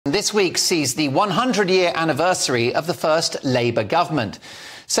This week sees the 100-year anniversary of the first Labour government.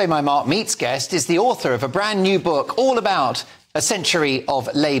 So my Mark Meets guest is the author of a brand new book all about a century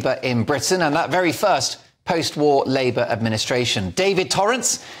of Labour in Britain and that very first post-war Labour administration. David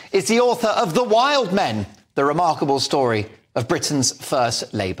Torrance is the author of The Wild Men, the remarkable story of Britain's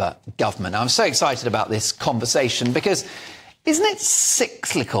first Labour government. I'm so excited about this conversation because isn't it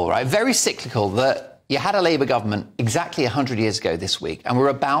cyclical, right? Very cyclical that you had a Labour government exactly 100 years ago this week, and we're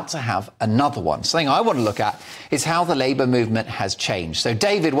about to have another one. Something I want to look at is how the Labour movement has changed. So,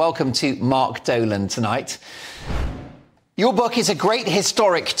 David, welcome to Mark Dolan tonight. Your book is a great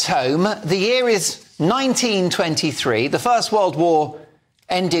historic tome. The year is 1923. The First World War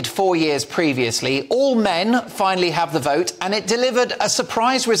ended 4 years previously. All men finally have the vote, and it delivered a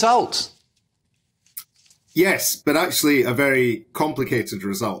surprise result. Yes, but actually a very complicated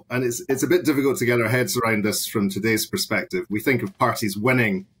result. And it's a bit difficult to get our heads around this from today's perspective. We think of parties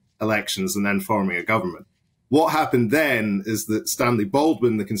winning elections and then forming a government. What happened then is that Stanley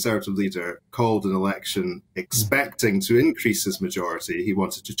Baldwin, the Conservative leader, called an election expecting to increase his majority. He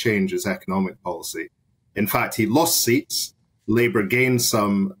wanted to change his economic policy. In fact, he lost seats, Labour gained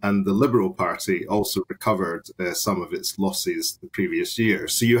some, and the Liberal Party also recovered some of its losses the previous year.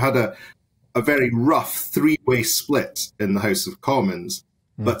 So you had a very rough three-way split in the House of Commons,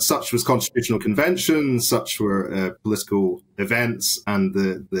 but such was Constitutional Convention, such were political events, and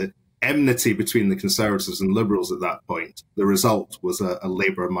the enmity between the Conservatives and Liberals at that point. The result was a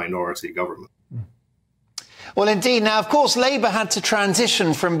Labour minority government. Well, indeed. Now, of course, Labour had to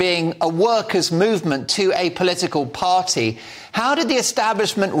transition from being a workers' movement to a political party. How did the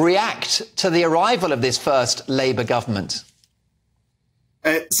establishment react to the arrival of this first Labour government?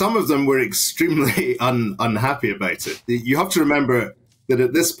 Some of them were extremely unhappy about it. You have to remember that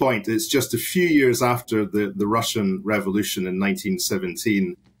at this point, it's just a few years after the Russian Revolution in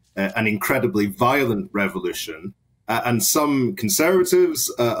 1917, an incredibly violent revolution. And some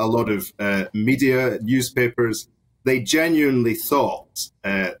Conservatives, a lot of media, newspapers, they genuinely thought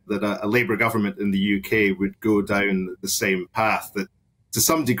that a Labour government in the UK would go down the same path, that to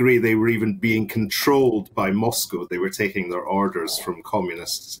some degree, they were even being controlled by Moscow. They were taking their orders from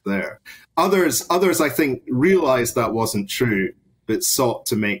communists there. Others, I think, realised that wasn't true, but sought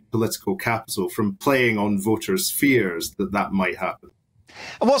to make political capital from playing on voters' fears that that might happen.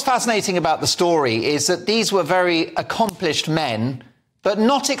 And what's fascinating about the story is that these were very accomplished men, but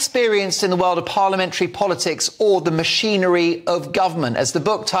not experienced in the world of parliamentary politics or the machinery of government. As the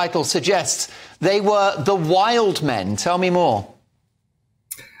book title suggests, they were the wild men. Tell me more.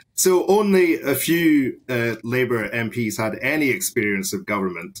 So only a few Labour MPs had any experience of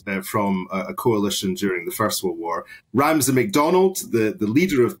government from a coalition during the First World War. Ramsay MacDonald, the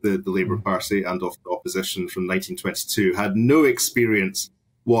leader of the Labour Party and of the opposition from 1922, had no experience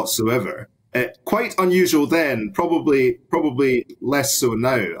whatsoever. Quite unusual then, probably less so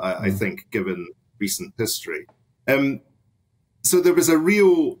now, I think, given recent history. So there was a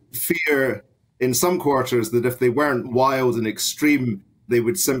real fear in some quarters that if they weren't wild and extreme, they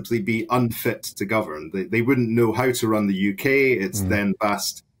would simply be unfit to govern. They wouldn't know how to run the UK, its then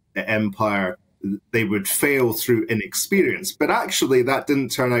vast empire. They would fail through inexperience. But actually, that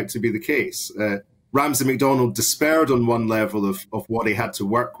didn't turn out to be the case. Ramsay MacDonald despaired on one level of what he had to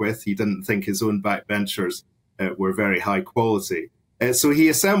work with. He didn't think his own backbenchers were very high quality. So he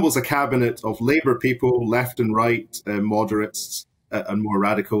assembles a cabinet of Labour people, left and right, moderates and more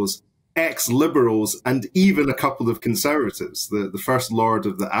radicals, ex-Liberals, and even a couple of Conservatives. The First Lord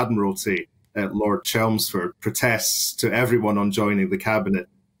of the Admiralty, Lord Chelmsford, protests to everyone on joining the cabinet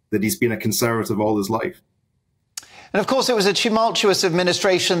that he's been a Conservative all his life. And of course, it was a tumultuous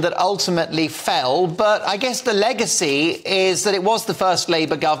administration that ultimately fell. But I guess the legacy is that it was the first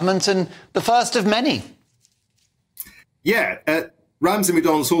Labour government and the first of many. Yeah, Ramsay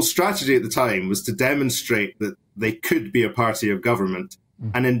MacDonald's whole strategy at the time was to demonstrate that they could be a party of government.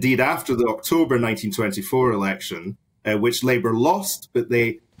 And indeed, after the October 1924 election, which Labour lost, but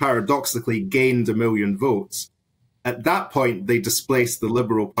they paradoxically gained 1 million votes, at that point, they displaced the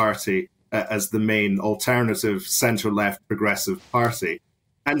Liberal Party as the main alternative centre-left progressive party.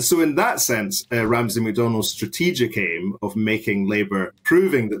 And so in that sense, Ramsay MacDonald's strategic aim of making Labour,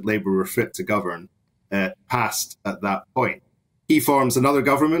 proving that Labour were fit to govern, passed at that point. He forms another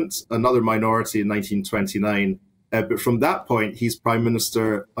government, another minority in 1929, but from that point, he's Prime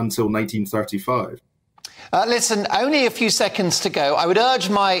Minister until 1935. Listen, only a few seconds to go. I would urge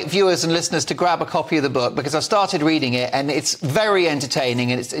my viewers and listeners to grab a copy of the book because I've started reading it and it's very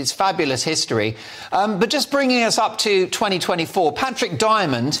entertaining and it's fabulous history. But just bringing us up to 2024, Patrick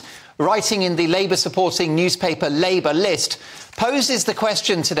Diamond writing in the Labour-supporting newspaper Labour List, poses the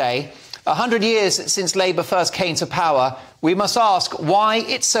question today, 100 years since Labour first came to power, we must ask why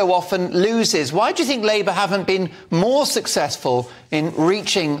it so often loses. Why do you think Labour haven't been more successful in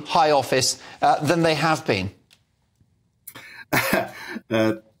reaching high office than they have been?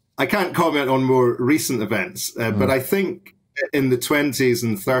 I can't comment on more recent events, but I think in the 20s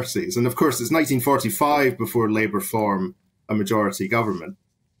and 30s, and of course it's 1945 before Labour formed a majority government,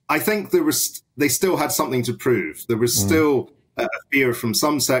 I think they still had something to prove. There was still a fear from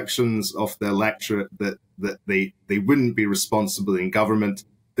some sections of the electorate that they wouldn't be responsible in government.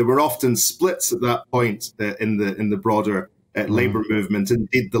 There were often splits at that point in the broader Labour movement.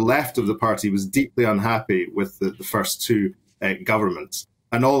 Indeed, the left of the party was deeply unhappy with the first two governments.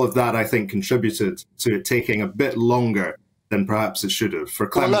 And all of that, I think, contributed to it taking a bit longer than perhaps it should have. For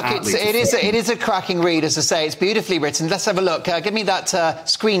Clement Attlee, it is a cracking read, as I say. It's beautifully written. Let's have a look. Give me that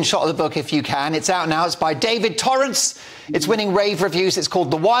screenshot of the book if you can. It's out now. It's by David Torrance. It's winning rave reviews. It's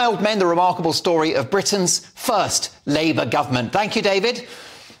called The Wild Men, The Remarkable Story of Britain's First Labour Government. Thank you, David.